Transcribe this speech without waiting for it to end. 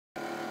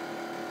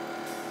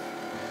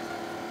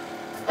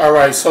All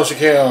right, social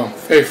care,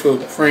 faithful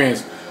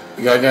friends.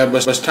 We got that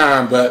much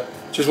time, but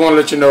just want to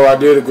let you know I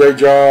did a great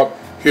job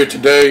here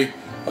today.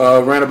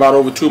 Ran about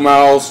over 2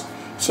 miles.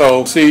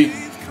 So see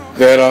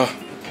that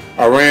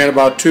I ran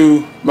about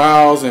 2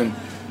 miles in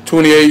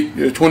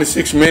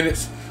 26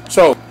 minutes.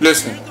 So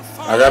listen,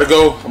 I gotta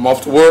go. I'm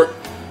off to work.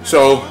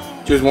 So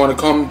just want to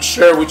come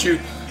share with you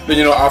that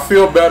I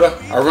feel better.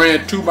 I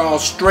ran 2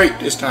 miles straight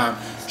this time.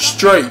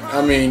 Straight.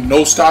 I mean,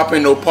 no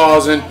stopping, no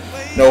pausing.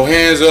 No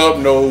hands up,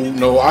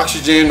 no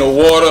oxygen, no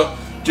water,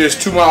 just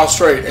 2 miles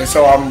straight. And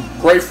so I'm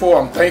grateful,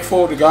 I'm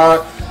thankful to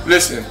God.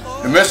 Listen,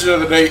 the message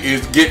of the day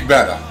is get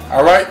better,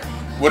 all right?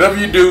 Whatever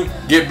you do,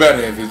 get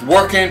better. If it's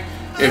working,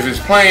 if it's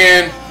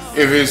playing,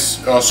 if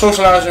it's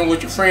socializing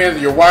with your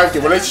friends, your wife,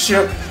 your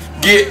relationship,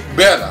 get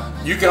better.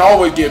 You can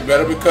always get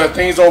better because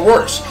things are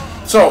worse.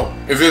 So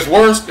if it's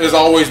worse, it's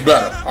always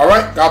better, all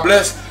right? God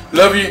bless,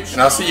 love you, and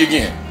I'll see you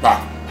again.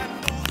 Bye.